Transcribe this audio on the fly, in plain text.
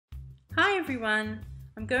Hi everyone!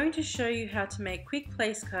 I'm going to show you how to make quick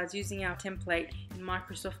place cards using our template in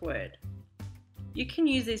Microsoft Word. You can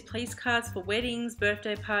use these place cards for weddings,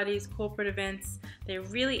 birthday parties, corporate events. They're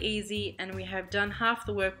really easy and we have done half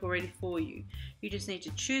the work already for you. You just need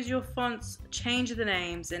to choose your fonts, change the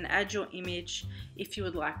names and add your image if you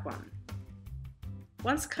would like one.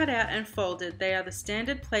 Once cut out and folded, they are the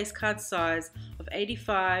standard place card size of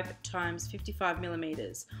 85 × 55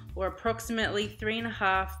 mm, or approximately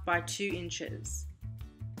 3.5 by 2 inches.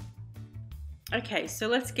 Okay, so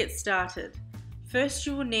let's get started. First,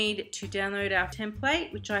 you will need to download our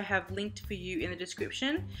template, which I have linked for you in the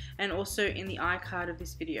description and also in the iCard of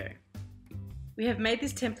this video. We have made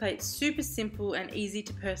this template super simple and easy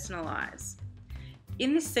to personalize.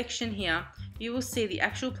 In this section here, you will see the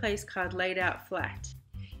actual place card laid out flat.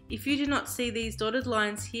 If you do not see these dotted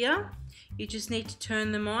lines here, you just need to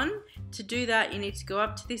turn them on. To do that, you need to go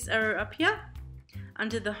up to this arrow up here,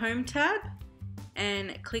 under the Home tab,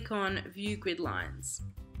 and click on View Grid Lines.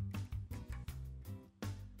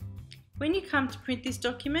 When you come to print this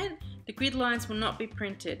document, the grid lines will not be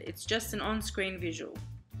printed, it's just an on-screen visual.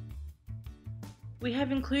 We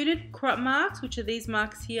have included crop marks, which are these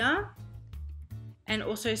marks here, and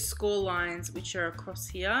also score lines, which are across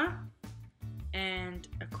here and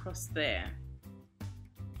across there.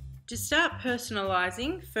 To start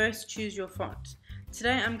personalizing, first choose your font.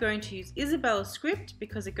 Today I'm going to use Isabella script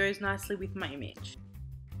because it goes nicely with my image.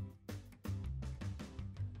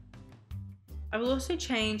 I will also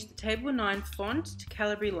change the Table 9 font to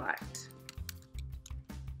Calibri Light.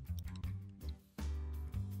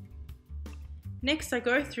 Next, I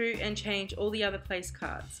go through and change all the other place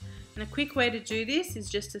cards. And a quick way to do this is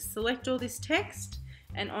just to select all this text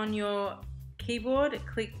and on your keyboard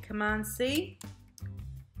click Command C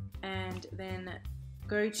and then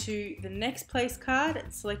go to the next place card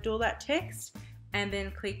and select all that text and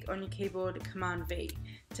then click on your keyboard Command V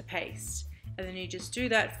to paste. And then you just do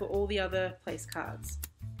that for all the other place cards.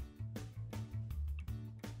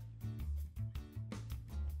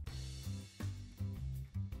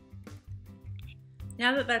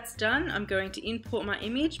 Now that that's done, I'm going to import my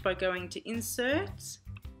image by going to Insert,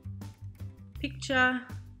 Picture,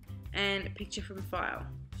 and Picture from File,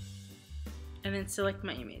 and then select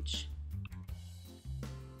my image.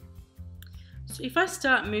 So if I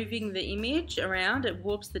start moving the image around, it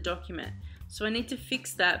warps the document. So I need to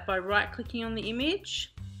fix that by right-clicking on the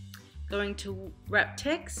image, going to Wrap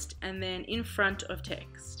Text, and then In Front of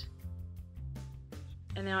Text.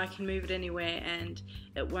 And now I can move it anywhere and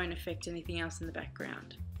it won't affect anything else in the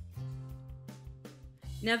background.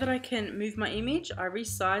 Now that I can move my image, I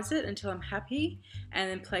resize it until I'm happy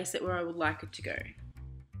and then place it where I would like it to go.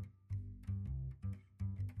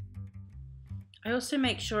 I also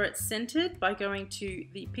make sure it's centered by going to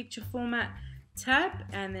the Picture Format tab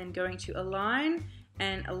and then going to Align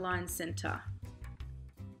and Align Center.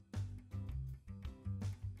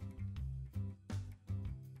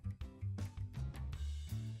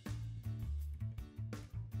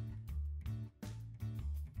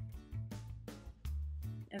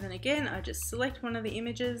 And then again, I just select one of the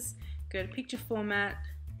images, go to Picture Format,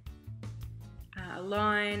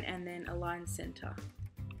 Align, and then Align Center.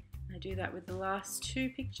 I do that with the last two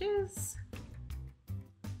pictures.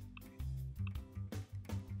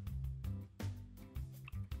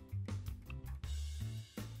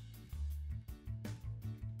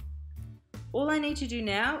 All I need to do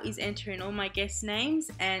now is enter in all my guest names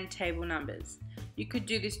and table numbers. You could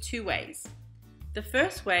do this two ways. The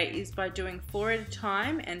first way is by doing 4 at a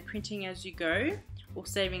time and printing as you go, or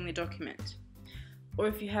saving the document. Or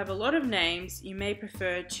if you have a lot of names, you may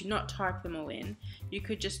prefer to not type them all in, you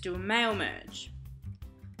could just do a mail merge.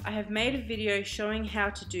 I have made a video showing how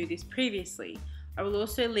to do this previously. I will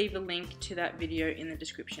also leave a link to that video in the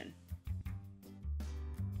description.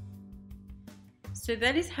 So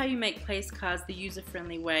that is how you make place cards the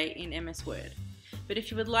user-friendly way in MS Word. But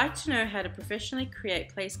if you would like to know how to professionally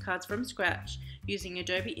create place cards from scratch using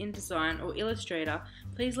Adobe InDesign or Illustrator,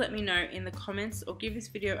 please let me know in the comments or give this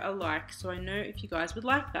video a like so I know if you guys would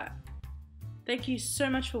like that. Thank you so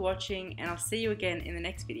much for watching and I'll see you again in the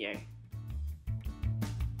next video.